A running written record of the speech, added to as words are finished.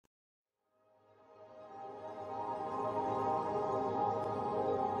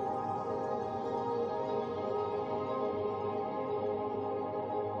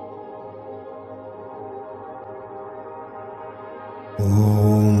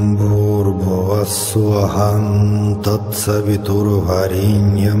Om Bhurбhuvassuvam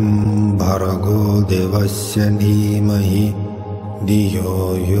Tatsaviturvarenyam Bhargo Devasya Dhimahi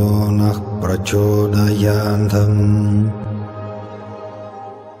Dhiyo Yonah Prachodayantam.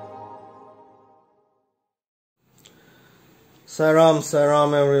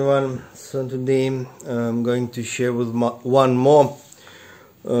 Saram everyone. So today I'm going to share with one more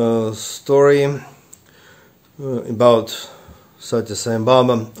story about Sathya Sai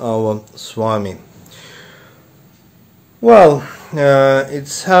Baba, our Swami. Well,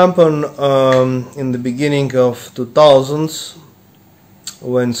 it's happened in the beginning of 2000s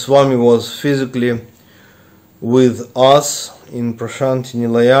when Swami was physically with us in Prashanti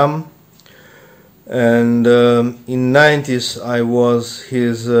Nilayam, and in 90s I was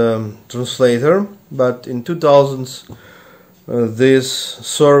his translator, but in 2000s this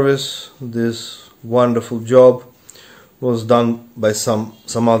service, this wonderful job was done by some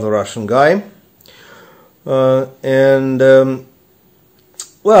other Russian guy. Well,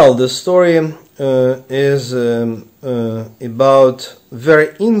 the story is about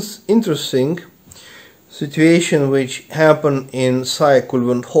very interesting situation which happened in Sai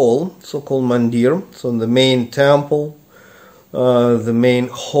Kulvant Hall, so-called Mandir, so the main temple, the main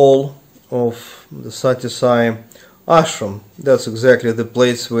hall of the Sathya Sai ashram. That's exactly the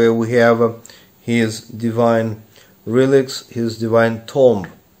place where we have his divine relics, his divine tomb.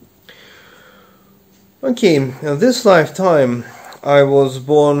 Okay, in this lifetime I was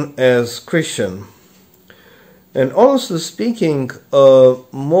born as Christian, and honestly speaking,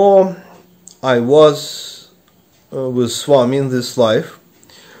 more I was with Swami in this life,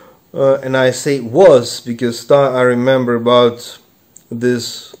 and I say was because I remember about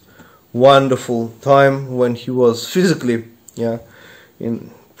this wonderful time when he was physically in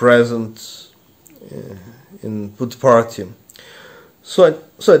present in Put Party. So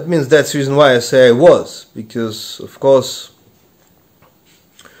it means that's the reason why I say I was, because of course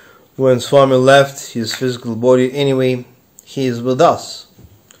when Swami left his physical body anyway, he is with us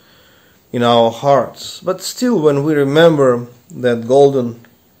in our hearts. But still, when we remember that golden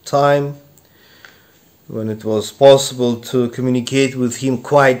time when it was possible to communicate with him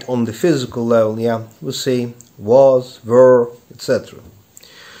quite on the physical level, we say was, were, etc.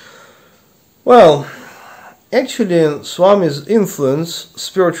 Well, actually Swami's influence,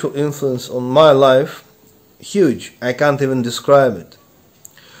 spiritual influence on my life, huge. I can't even describe it.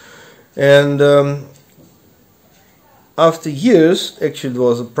 And after years, actually it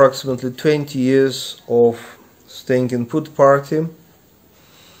was approximately 20 years of staying in Put Party,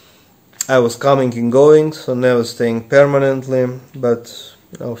 I was coming and going, so never staying permanently, but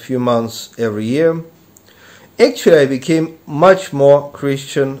a few months every year. Actually, I became much more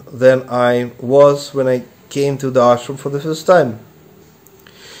Christian than I was when I came to the ashram for the first time.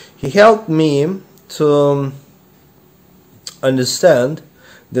 He helped me to understand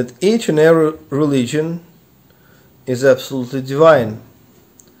that each and every religion is absolutely divine.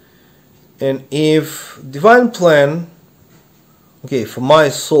 And if divine plan, for my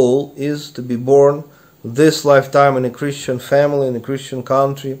soul is to be born this lifetime in a Christian family, in a Christian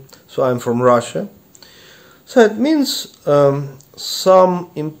country, so I'm from Russia, so it means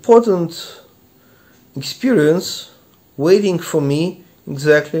some important experience waiting for me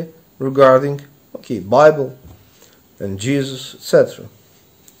exactly regarding Bible and Jesus, etc.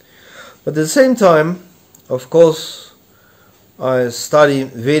 But at the same time, of course, I study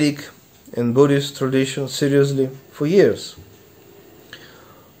Vedic and Buddhist tradition seriously for years.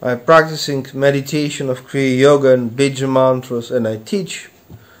 I'm practicing meditation of Kriya Yoga and Bija mantras, and I teach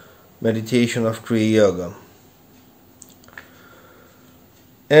meditation of Kriya Yoga.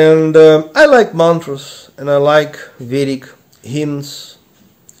 And I like mantras, and I like Vedic hymns,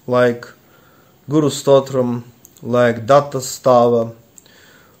 like Guru Stotram, like Datta Stava,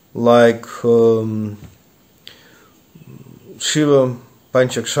 like Shiva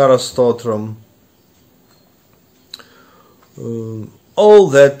Panchakshara Stotram, all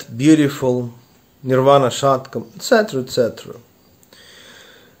that beautiful Nirvana Shatkam, etc., etc.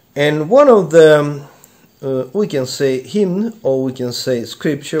 And one of the we can say hymn, or we can say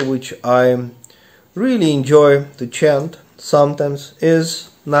scripture, which I really enjoy to chant sometimes, is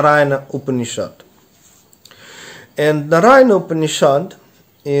Narayana Upanishad. And Narayana Upanishad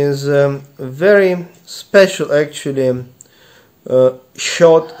is a very special, actually,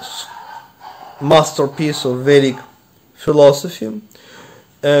 short masterpiece of Vedic philosophy.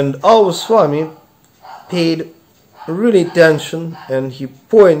 And our Swami paid really attention, and he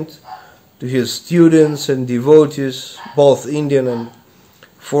pointed to his students and devotees, both Indian and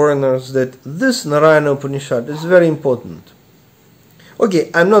foreigners, that this Narayana Upanishad is very important.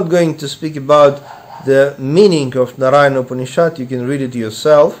 Okay, I'm not going to speak about the meaning of Narayana Upanishad, you can read it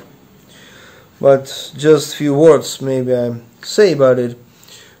yourself, but just a few words maybe I say about it.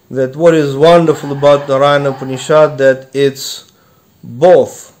 That what is wonderful about Narayana Upanishad, that it's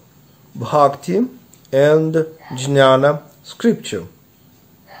both bhakti and jnana scripture.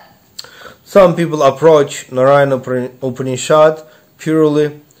 Some people approach Narayana Upanishad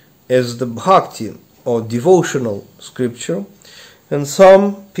purely as the bhakti or devotional scripture, and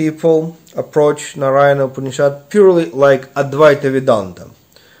some people approach Narayana Upanishad purely like Advaita Vedanta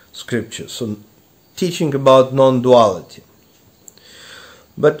scripture, so teaching about non-duality.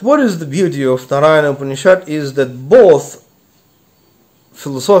 But what is the beauty of Narayana Upanishad is that both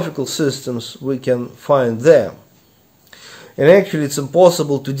philosophical systems we can find there. And actually it's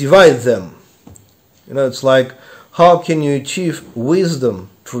impossible to divide them. You know, it's like, how can you achieve wisdom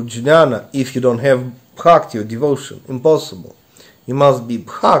through jnana if you don't have bhakti or devotion? Impossible. You must be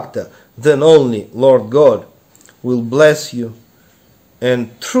bhakta, then only Lord God will bless you,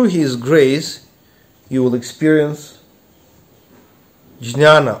 and through His grace you will experience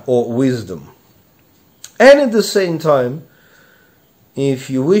jnana or wisdom. And at the same time, if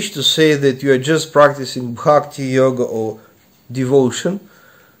you wish to say that you are just practicing bhakti yoga or devotion,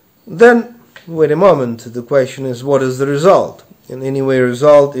 then wait a moment, the question is, what is the result? And anyway,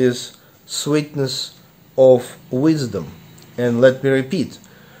 result is sweetness of wisdom. And let me repeat,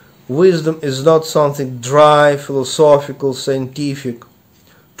 wisdom is not something dry, philosophical, scientific.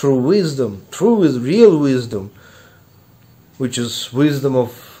 True wisdom, real wisdom, which is wisdom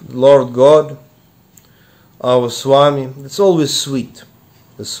of Lord God, our Swami, it's always sweet.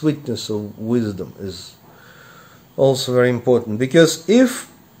 The sweetness of wisdom is also very important, because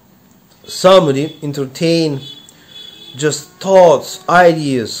if somebody entertain just thoughts,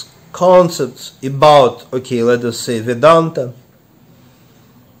 ideas, concepts about, okay, let us say Vedanta,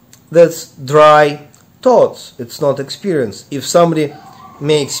 that's dry thoughts, it's not experience. If somebody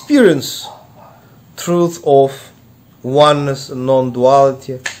may experience truth of oneness and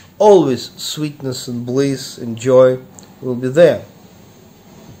non-duality, always sweetness and bliss and joy will be there.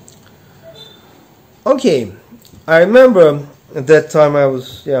 Okay, I remember at that time I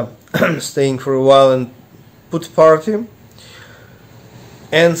was staying for a while in Put Party,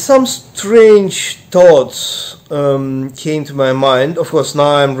 and some strange thoughts came to my mind. Of course,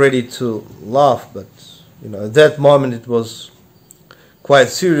 now I'm ready to laugh, but at that moment it was quite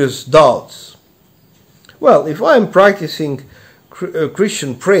serious doubts. Well, if I'm practicing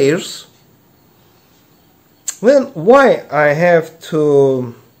Christian prayers, then why I have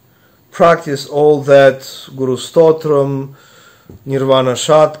to practice all that Guru Stotram, Nirvana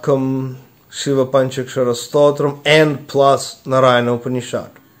Shatkam, Shiva Panchakshara Stotram, and plus Narayana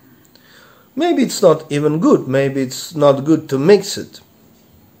Upanishad? Maybe it's not even good, maybe it's not good to mix it.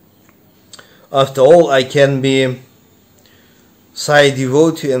 After all, I can be Sai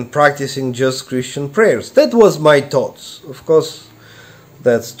devotee and practicing just Christian prayers. That was my thoughts. Of course,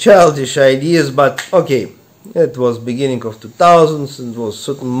 that's childish ideas, but okay, it was beginning of 2000s, and it was a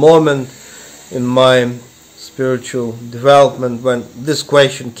certain moment in my spiritual development when this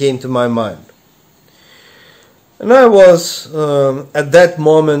question came to my mind. And I was at that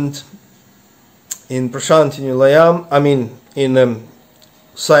moment in Prashanti Nilayam, in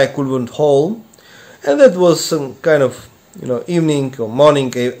Sai Kulwant Hall, and that was some kind of evening or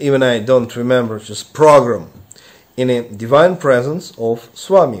morning, even I don't remember, just program in a divine presence of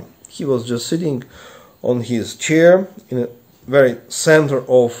Swami. He was just sitting on his chair in a very center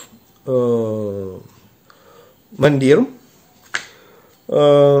of Mandir,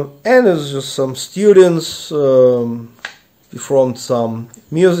 and there's just some students performed some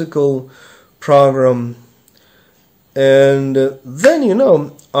musical program, and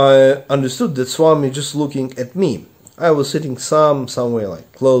then I understood that Swami just looking at me. I was sitting somewhere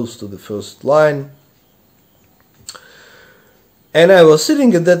like close to the first line, and I was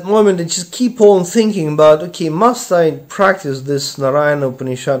sitting at that moment and just keep on thinking about, okay, must I practice this Narayana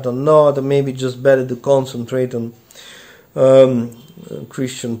Upanishad or not, or maybe just better to concentrate on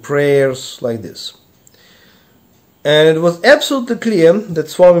Christian prayers like this. And it was absolutely clear that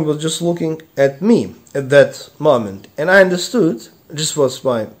Swami was just looking at me at that moment, and I understood, this was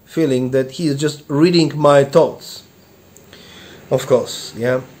my feeling, that he is just reading my thoughts. Of course,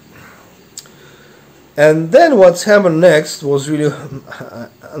 yeah. And then what's happened next was really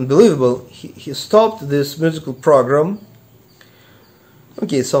unbelievable. He stopped this musical program.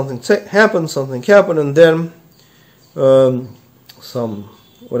 Okay, something happened, and then some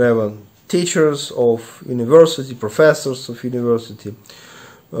teachers of university, professors of university,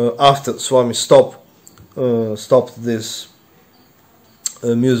 after Swami stopped this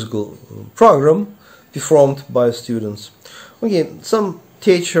musical program performed by students. Okay, some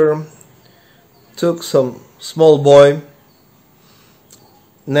teacher took some small boy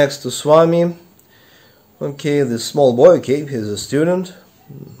next to Swami. Okay, this small boy, okay, he's a student.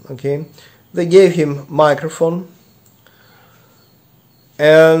 Okay, they gave him microphone,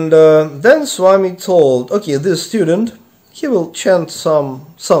 and then Swami told, okay, this student, he will chant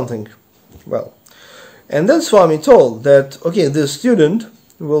something. Well, and then Swami told that, okay, this student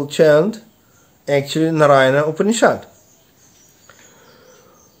will chant actually Narayana Upanishad.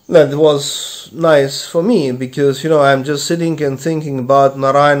 That was nice for me because, I'm just sitting and thinking about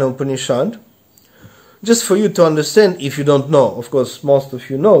Narayana Upanishad. Just for you to understand, if you don't know, of course most of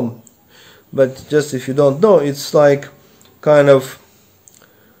you know, but just if you don't know, it's like kind of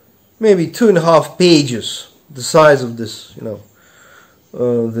maybe 2.5 pages, the size of this,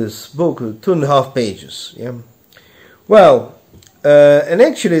 this book, 2.5 pages. Yeah. Well, and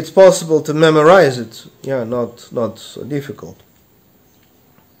actually it's possible to memorize it. Yeah, not so difficult.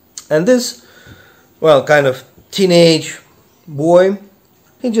 And this, well, kind of teenage boy,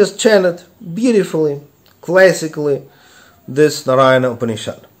 he just chanted beautifully, classically, this Narayana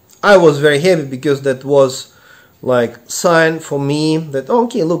Upanishad. I was very happy because that was like sign for me that,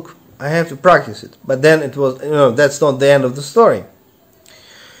 okay, look, I have to practice it. But then it was, that's not the end of the story.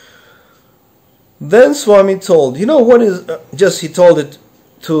 Then Swami told, what is, he told it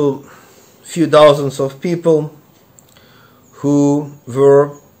to few thousands of people who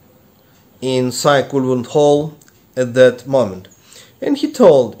were in Sai Kulwant Hall at that moment. And he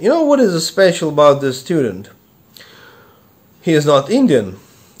told, what is special about this student? He is not Indian.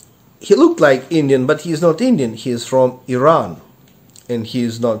 He looked like Indian, but he is not Indian. He is from Iran. And he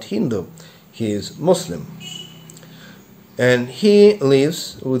is not Hindu. He is Muslim. And he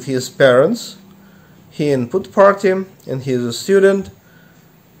lives with his parents. He in Puttaparthi, and he is a student.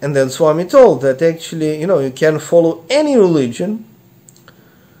 And then Swami told that actually, you can follow any religion.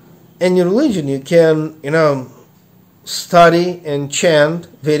 Any religion, you can, study and chant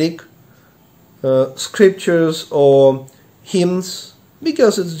Vedic scriptures or hymns,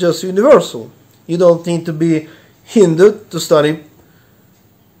 because it's just universal. You don't need to be Hindu to study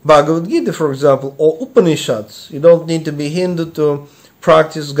Bhagavad Gita, for example, or Upanishads. You don't need to be Hindu to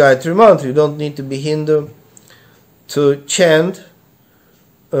practice Gayatri Mantra. You don't need to be Hindu to chant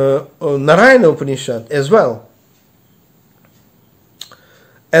Narayana Upanishad as well.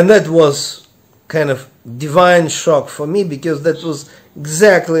 And that was kind of divine shock for me, because that was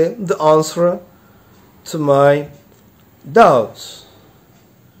exactly the answer to my doubts.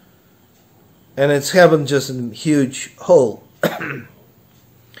 And it's happened just in a huge hole.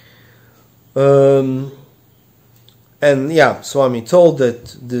 And yeah, Swami told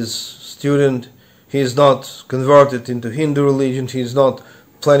that this student, he is not converted into Hindu religion, he is not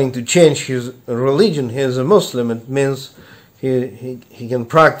planning to change his religion, he is a Muslim. It means he can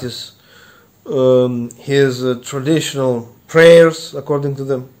practice his traditional prayers according to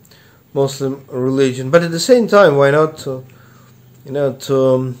the Muslim religion. But at the same time, why not to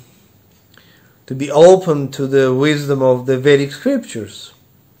be open to the wisdom of the Vedic scriptures?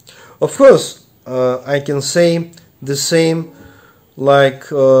 Of course, I can say the same, like,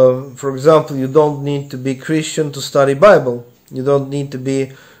 for example, you don't need to be Christian to study Bible. You don't need to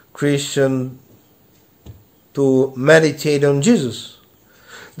be Christian to meditate on Jesus.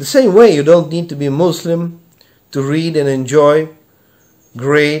 The same way, you don't need to be Muslim to read and enjoy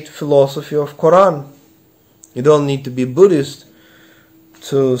great philosophy of Quran. You don't need to be Buddhist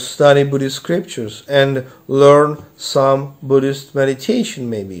to study Buddhist scriptures and learn some Buddhist meditation,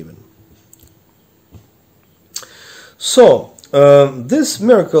 maybe even. So, this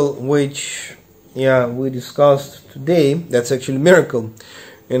miracle which we discussed today, that's actually a miracle,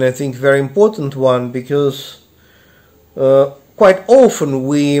 and I think very important one, because quite often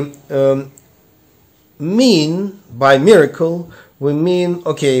we mean by miracle, we mean,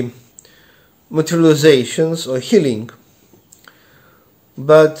 okay, materializations or healing.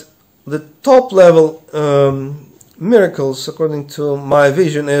 But the top level miracles, according to my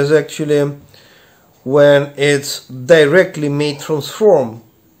vision, is actually when it's directly may transform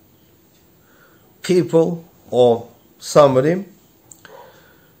people or somebody.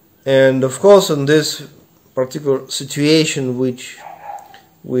 And of course, in this particular situation which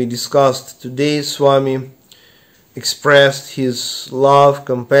we discussed today, Swami expressed his love,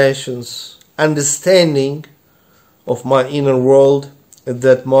 compassion, understanding of my inner world at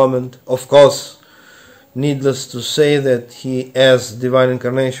that moment. Of course, needless to say that he, as divine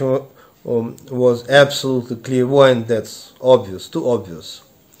incarnation, was absolutely clairvoyant. That's obvious, too obvious.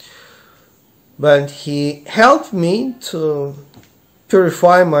 But he helped me to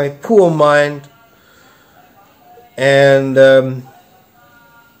purify my poor mind and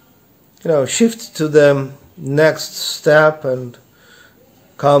shift to the next step and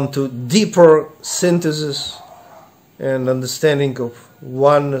come to deeper synthesis and understanding of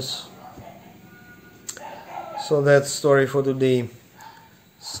oneness. So that's story for today.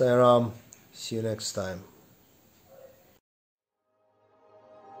 Sai Ram. See you next time.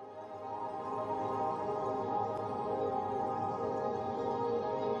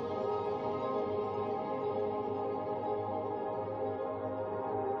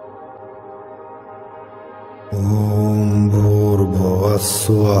 Om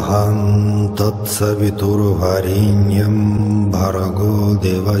Bhurбhuvassuvam Tatsaviturvarenyam Bhargo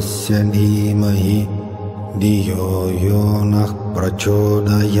Devasya Dhimahi Dhiyo Yo Nah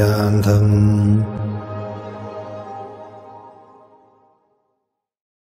Prachodayantam